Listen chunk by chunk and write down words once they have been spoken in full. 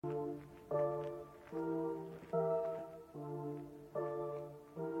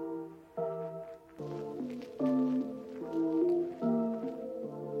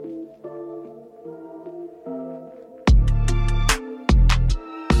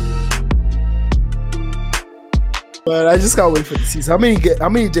But I just can't wait for the season. How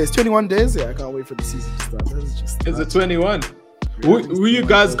many days? 21 days? Yeah, I can't wait for the season to start. Is it 21? Who you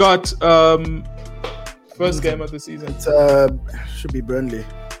guys got first game of the season? It should be Burnley.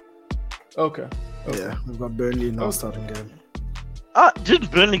 Okay. Yeah, we've got Burnley now starting game.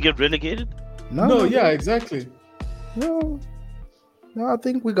 Didn't Burnley get relegated? No, yeah, exactly. No, I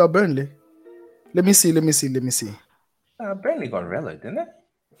think we got Burnley. Let me see. Burnley got relegated, didn't it?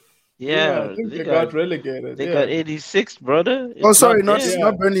 Yeah, I think they got relegated. They got 86, brother. It's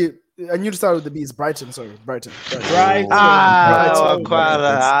not Burnley. I knew to start with the B. It's Brighton. Sorry, Brighton. Brighton.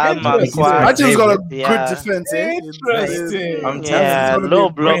 Brighton's got a good defense. Interesting. I'm telling you, low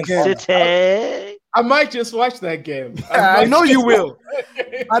block City. I might just watch that game. I know you will.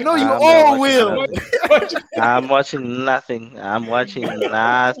 I know you all will. I'm watching nothing. Because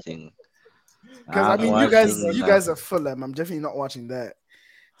I mean, you guys are Fulham. I'm definitely not watching that.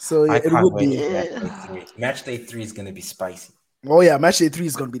 So it would be. Match day 3 is going to be spicy. Oh yeah, match day 3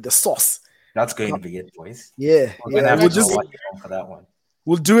 is going to be the sauce. That's going to be it, boys. Yeah. We'll just for that one.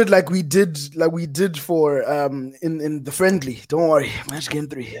 We'll do it like we did for in the friendly. Don't worry, match game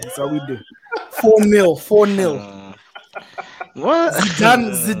 3. That's how we do. 4-0. What?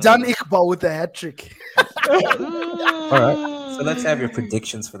 Zidane Iqbal with a hat trick. All right. So let's have your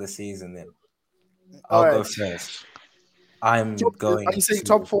predictions for the season then. I'll go first. Are you saying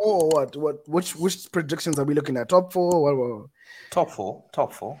top 4 or what? Which predictions are we looking at? Top 4? What? Top 4.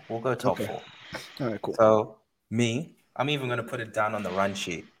 We'll go top 4. All right, cool. So I'm even going to put it down on the run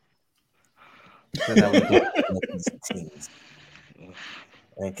sheet. So that we get teams.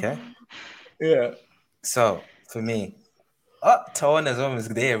 Okay. Yeah. So for me, Tawan is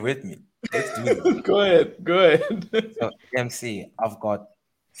almost there with me. Let's do it. Go ahead. So MC, I've got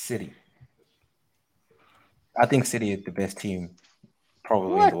City. I think City is the best team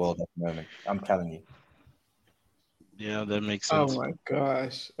probably in the world at the moment. I'm telling you. Yeah, that makes sense. Oh my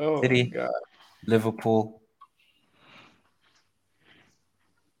gosh. City, my God. Liverpool,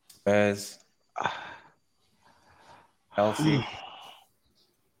 Spurs, Chelsea,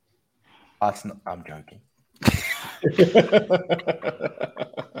 Arsenal. I'm joking.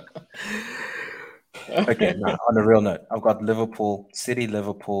 Okay, now on a real note, I've got Liverpool, City,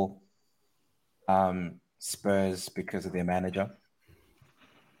 Liverpool, Spurs because of their manager,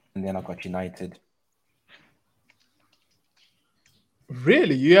 and then I've got United.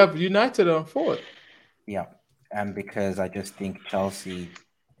 Really? You have United on 4th? Yeah, and because I just think Chelsea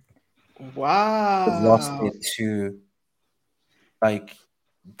Wow. lost their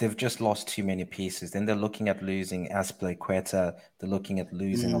they've just lost too many pieces. Then they're looking at losing Azpilicueta. They're looking at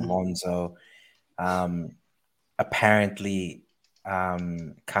losing Alonso. Apparently,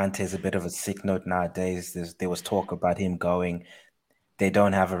 Kante is a bit of a sick note nowadays. There was talk about him going. They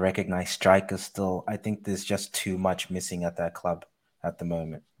don't have a recognized striker still. I think there's just too much missing at that club at the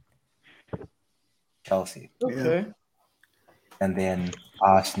moment. Chelsea. Okay. And then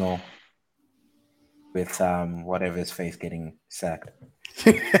Arsenal with whatever his face getting sacked.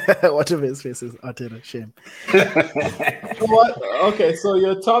 Whatever his face is, Arteta, shame. What? Okay, so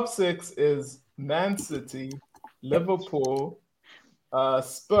your top 6 is Man City, Liverpool,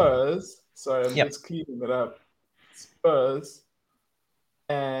 Spurs. Sorry, I'm just cleaning it up. Spurs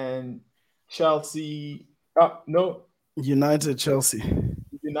and Chelsea. No. United, Chelsea.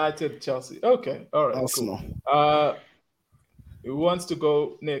 Okay, all right. Arsenal. Cool. Who wants to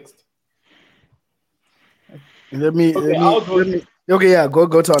go next? Let me. Okay, yeah, go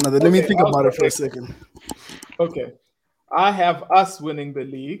to another. Let me think about it for a second. Okay, I have us winning the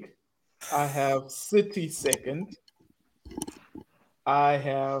league. I have City second. I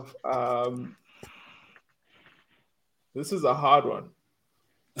have. This is a hard one.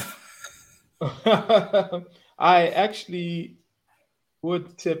 I actually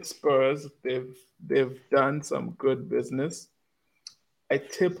would tip Spurs. They've done some good business. I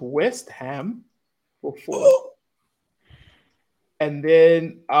tip West Ham for 4th. And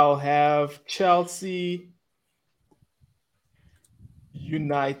then I'll have Chelsea,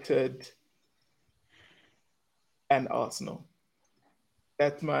 United, and Arsenal.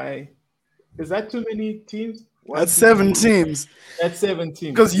 That's is that too many teams? That's 7 teams. That's 7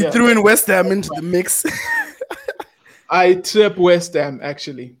 teams. Because you threw in West Ham into the mix. I trip West Ham,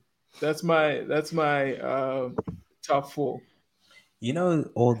 actually. That's my top 4. You know,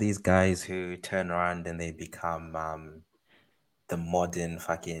 all these guys who turn around and they become the modern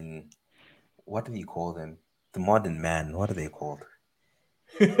fucking, what do you call them? The modern man. What are they called?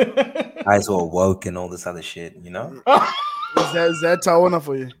 Guys who are woke and all this other shit, you know? Is that Tawana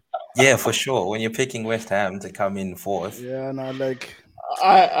for you? Yeah, for sure. When you're picking West Ham to come in 4th. Yeah, no, like...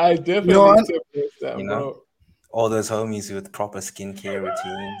 I definitely tip West Ham, you know? bro. All those homies with proper skincare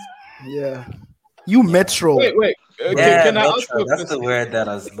routines. Yeah. You Metro. Wait. Yeah, Can I ask Metro. you a That's the question? word that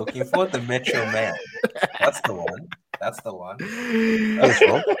I was looking for. The Metro Man. That's the one. Thanks,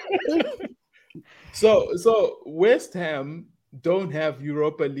 Rob. So West Ham don't have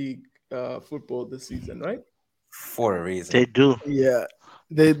Europa League football this season, right? For a reason. They do. Yeah.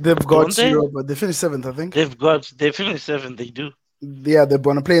 They've got Don't they? Europa. They finished 7th, I think. They finished 7th. They do. Yeah, they're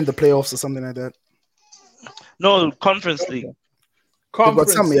gonna play in the playoffs or something like that. No, Conference League.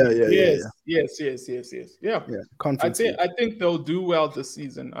 Conference. some, League. yeah. Yes. Yeah. Yeah, conference. I think they'll do well this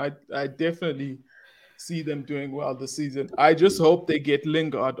season. I definitely see them doing well this season. I just hope they get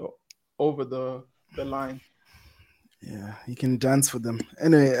Lingard over the line. Yeah, he can dance for them.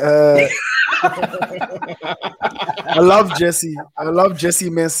 Anyway, I love Jesse.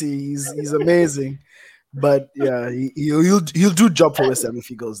 Messi. He's amazing. But yeah, he'll do job for West Ham if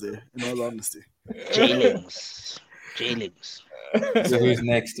he goes there. In all honesty. Jailings. So who's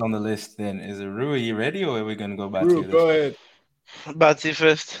next on the list then? Is it Rui? Are you ready, or are we going to go back Rui, to go ahead. Batsy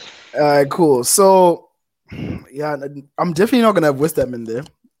first. Cool. So yeah, I'm definitely not gonna have West Ham in there.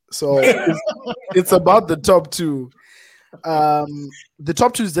 So it's about the top two. The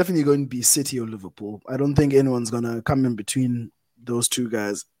top two is definitely going to be City or Liverpool. I don't think anyone's gonna come in between those two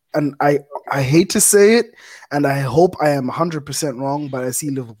guys. And I hate to say it, and I hope I am 100% wrong, but I see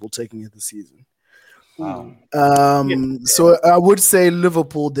Liverpool taking it this season. Wow. So I would say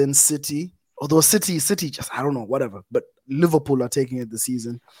Liverpool, then City. Although City just, I don't know, whatever. But Liverpool are taking it this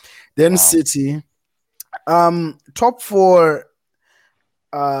season. Then City. Top four,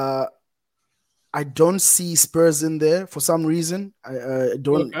 I don't see Spurs in there for some reason. I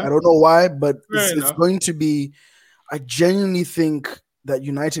don't know why, but it's going to be. I genuinely think that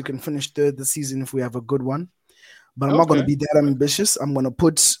United can finish third this season if we have a good one, but I'm not going to be that ambitious. I'm going to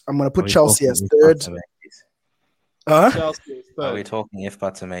put Chelsea as third. Chelsea is third. Are we talking if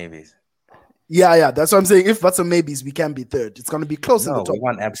buts or maybes? Yeah, that's what I'm saying. If buts or maybes, we can be third. It's going to be close in the top. We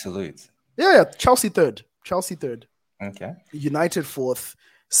want absolutes. Yeah, Chelsea third. Okay. United fourth,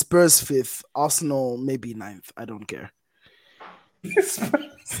 Spurs fifth, Arsenal maybe ninth. I don't care.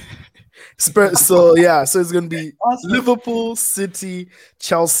 Spurs. So it's gonna be Liverpool, City,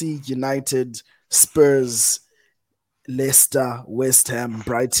 Chelsea, United, Spurs, Leicester, West Ham,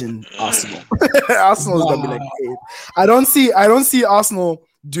 Brighton, Arsenal. Arsenal is gonna be like eighth. I don't see Arsenal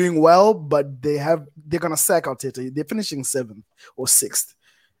doing well, but they're gonna sack Arteta. They're finishing 7th or 6th.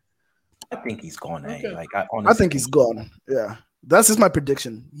 I think he's gone. Okay. I think he's gone. Yeah, that's just my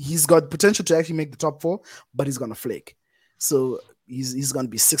prediction. He's got potential to actually make the top 4, but he's gonna flake. So he's gonna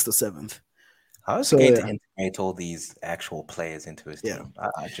be 6th or 7th. How is he going to integrate all these actual players into his team?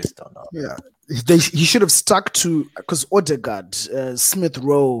 I just don't know. Yeah, he should have stuck to, because Odegaard, Smith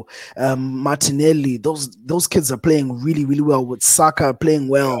Rowe, Martinelli, those kids are playing really, really well. With Saka playing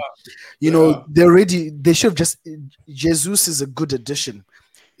well, they should have just. Jesus is a good addition.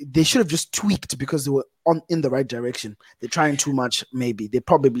 They should have just tweaked because they were in the right direction. They're trying too much. Maybe they're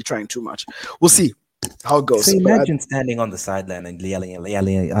probably trying too much. We'll see how it goes. So imagine standing on the sideline and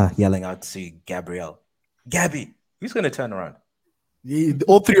yelling out to Gabriel, Gabby, who's going to turn around?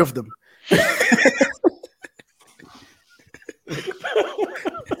 All 3 of them.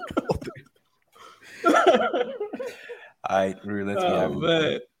 All right, Rue, let's be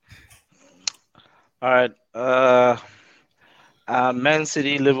All right. Man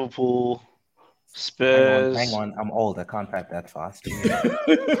City, Liverpool, Spurs. Hang on. I'm old. I can't type that fast.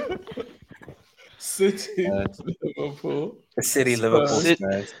 City, Liverpool.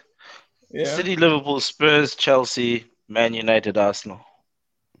 Spurs. Yeah. City, Liverpool, Spurs, Chelsea, Man United, Arsenal.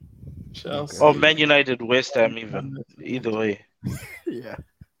 Chelsea. Or Man United, West Ham, even. Either way. Yeah.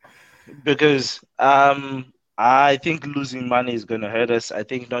 Because I think losing money is going to hurt us. I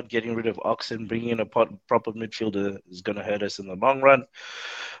think not getting rid of Oxen, bringing in a proper midfielder is going to hurt us in the long run.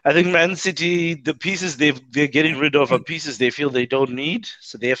 I think Man City, the pieces they're getting rid of are pieces they feel they don't need,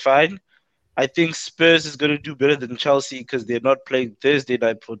 so they're fine. I think Spurs is going to do better than Chelsea because they're not playing Thursday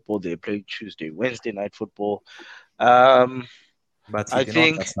night football. They're playing Tuesday, Wednesday night football. But I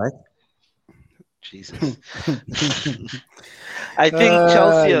think... That's right. Jesus. I think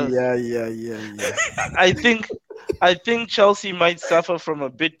Chelsea. Yeah. I think Chelsea might suffer from a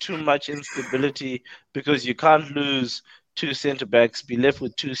bit too much instability because you can't lose 2 centre backs, be left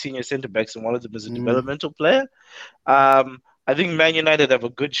with 2 senior centre backs, and one of them is a developmental player. I think Man United have a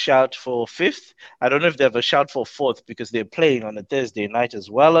good shout for 5th. I don't know if they have a shout for 4th because they're playing on a Thursday night as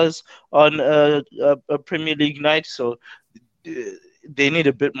well as on a Premier League night. So they need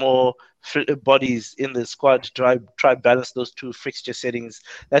a bit more bodies in the squad to try balance those 2 fixture settings.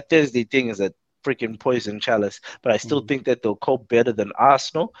 That Thursday thing is at freaking poison chalice. But I still think that they'll cope better than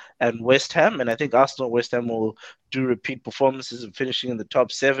Arsenal and West Ham. And I think Arsenal and West Ham will do repeat performances and finishing in the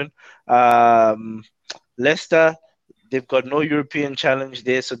top 7. Leicester, they've got no European challenge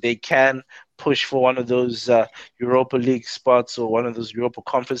there, so they can push for one of those Europa League spots or one of those Europa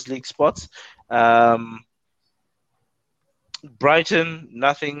Conference League spots. Brighton,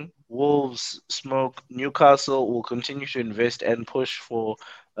 nothing. Wolves, smoke. Newcastle will continue to invest and push for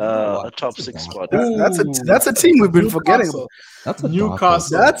a top 6 spot. That's a team we've been forgetting about. That's a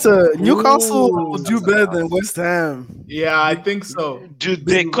Newcastle. Newcastle will do better than West Ham. Yeah, I think so. Dude,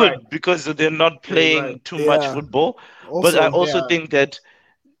 they could because they're not playing too much football. But I also think that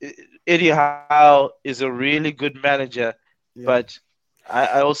Eddie Howe is a really good manager, but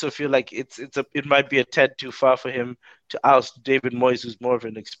I also feel like it might be a tad too far for him to oust David Moyes, who's more of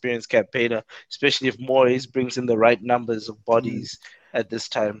an experienced campaigner, especially if Moyes brings in the right numbers of bodies at this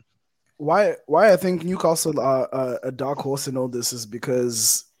time. Why I think Newcastle are a dark horse in all this is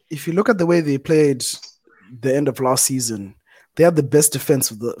because if you look at the way they played the end of last season, they had the best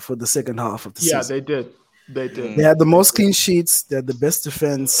defense for the second half of the season. Yeah, they did. They had the most clean sheets. They had the best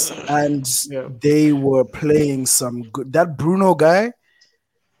defense, and they were playing some good. That Bruno guy,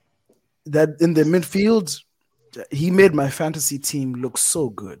 that in the midfield, he made my fantasy team look so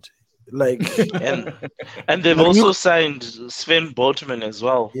good. Like, and they've also signed Sven Botman as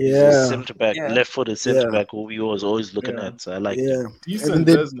well. Yeah, centre back, left-footed centre back, who we was always looking at. So I like decent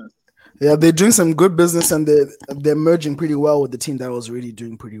business. Yeah, they're doing some good business, and they're merging pretty well with the team that was really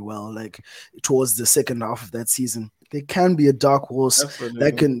doing pretty well. Like towards the second half of that season, they can be a dark horse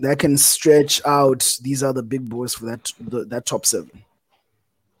that can stretch out these other big boys for that top 7.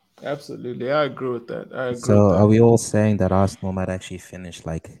 Absolutely, I agree with that. Are we all saying that Arsenal might actually finish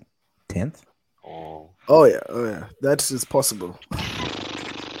like 10th? Oh yeah, that is possible.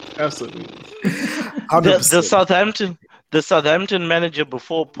 Absolutely. The Southampton manager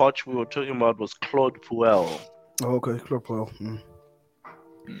before Poch we were talking about was Claude Puel. Oh, okay, Claude Puel.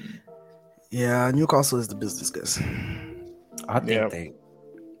 Yeah, Newcastle is the business, guys. I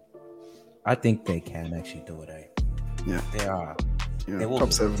think they can actually do it. Yeah, they are. Yeah, they will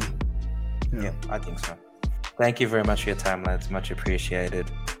top 7. Yeah, I think so. Thank you very much for your time, lads. Much appreciated.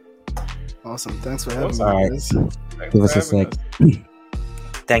 Awesome. Thanks for having me. Give us a sec.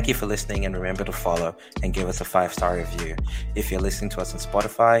 Thank you for listening, and remember to follow and give us a 5-star review. If you're listening to us on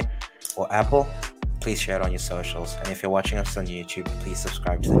Spotify or Apple, please share it on your socials. And if you're watching us on YouTube, please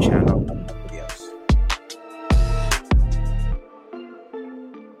subscribe to the channel and videos.